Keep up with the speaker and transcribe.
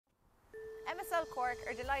MSL Cork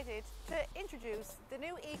are delighted to introduce the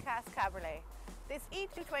new Class Cabriolet. This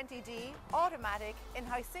E220D automatic in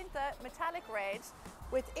Hyacinth Metallic Red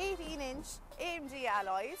with 18-inch AMG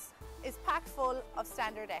Alloys is packed full of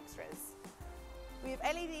standard extras. We have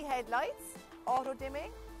LED headlights, auto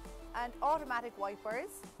dimming and automatic wipers,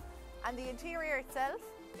 and the interior itself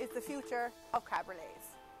is the future of cabriolets.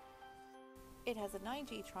 It has a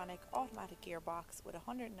 9G Tronic Automatic Gearbox with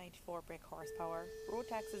 194 brake horsepower. Road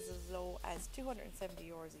tax is as low as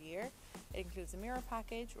 €270 a year. It includes a mirror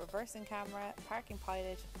package, reversing camera, parking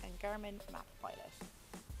pilot and Garmin map pilot.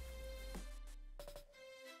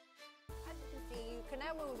 As you can see, you can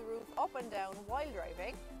now move the roof up and down while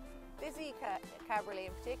driving. This E-Cabriolet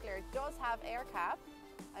in particular does have air cap.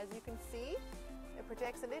 As you can see, it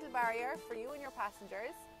protects a little barrier for you and your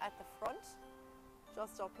passengers at the front,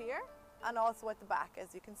 just up here, and also at the back,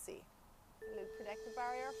 as you can see. A little protective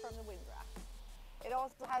barrier from the wind draft. It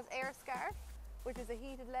also has air scarf, which is a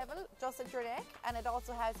heated level just at your neck, and it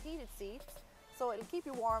also has heated seats, so it'll keep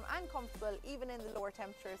you warm and comfortable even in the lower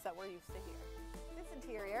temperatures that we're used to here. This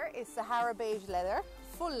interior is Sahara beige leather,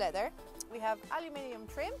 full leather. We have aluminium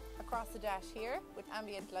trim across the dash here with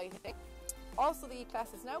ambient lighting. Also, the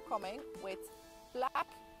E-Class is now coming with black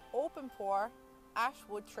open pore ash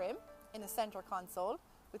wood trim in the center console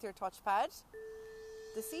with your touchpad.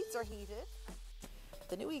 The seats are heated.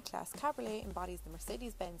 The new E-Class Cabriolet embodies the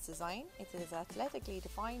Mercedes-Benz design. It is athletically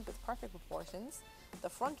defined with perfect proportions. The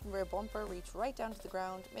front and rear bumper reach right down to the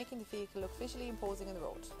ground, making the vehicle look visually imposing on the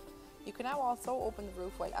road. You can now also open the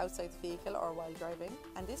roof while outside the vehicle or while driving,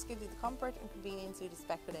 and this gives you the comfort and convenience you'd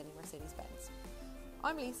expect with any Mercedes-Benz.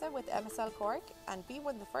 I'm Lisa with MSL Cork, and be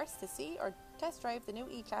one of the first to see or test drive the new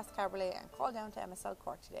E-Class Cabriolet and call down to MSL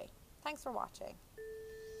Cork today. Thanks for watching.